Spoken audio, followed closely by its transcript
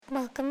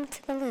Welcome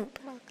to The Loop,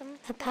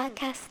 a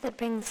podcast that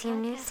brings you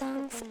new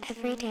songs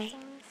every day.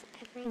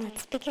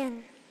 Let's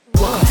begin.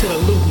 Welcome to The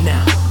Loop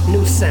now.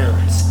 New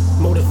sounds,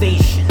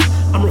 motivation.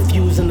 I'm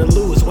refusing to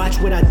lose. Watch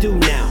what I do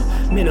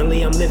now.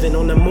 Mentally, I'm living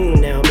on the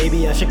moon now.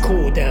 Maybe I should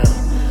cool down.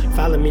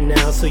 Follow me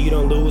now so you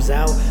don't lose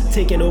out.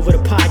 Taking over the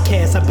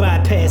podcast, I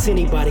bypass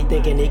anybody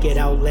thinking they could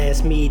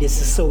outlast me.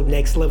 This is so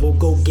next level,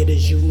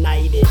 go-getters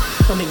united.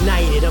 I'm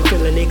ignited, I'm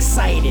feeling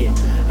excited.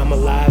 I'm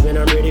alive and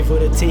I'm ready for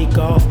the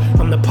takeoff.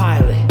 I'm the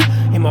pilot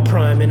in my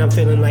prime and I'm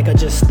feeling like I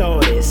just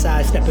started.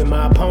 Sidestepping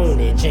my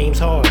opponent, James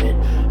Harden.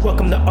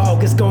 Welcome to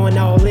August, going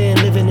all in,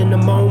 living in the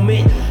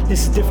moment.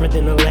 This is different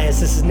than the last,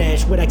 this is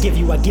Nash. What I give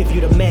you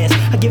the mass.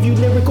 I give you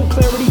lyrical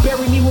clarity,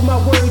 bury me with my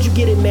words, you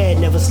get it mad.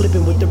 Never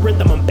slipping with the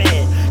rhythm, I'm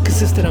bad.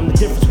 Consistent, I'm the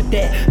difference with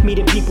that.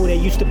 Meeting people that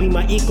used to be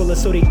my equal, or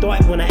so they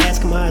thought. When I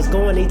asked them how it's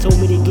going, they told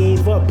me they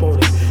gave up on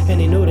it. And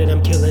they know that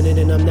I'm killing it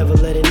and I'm never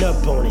letting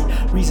up on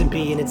it. Reason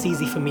being, it's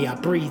easy for me, I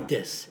breathe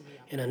this.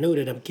 And I know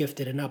that I'm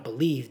gifted and I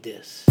believe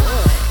this.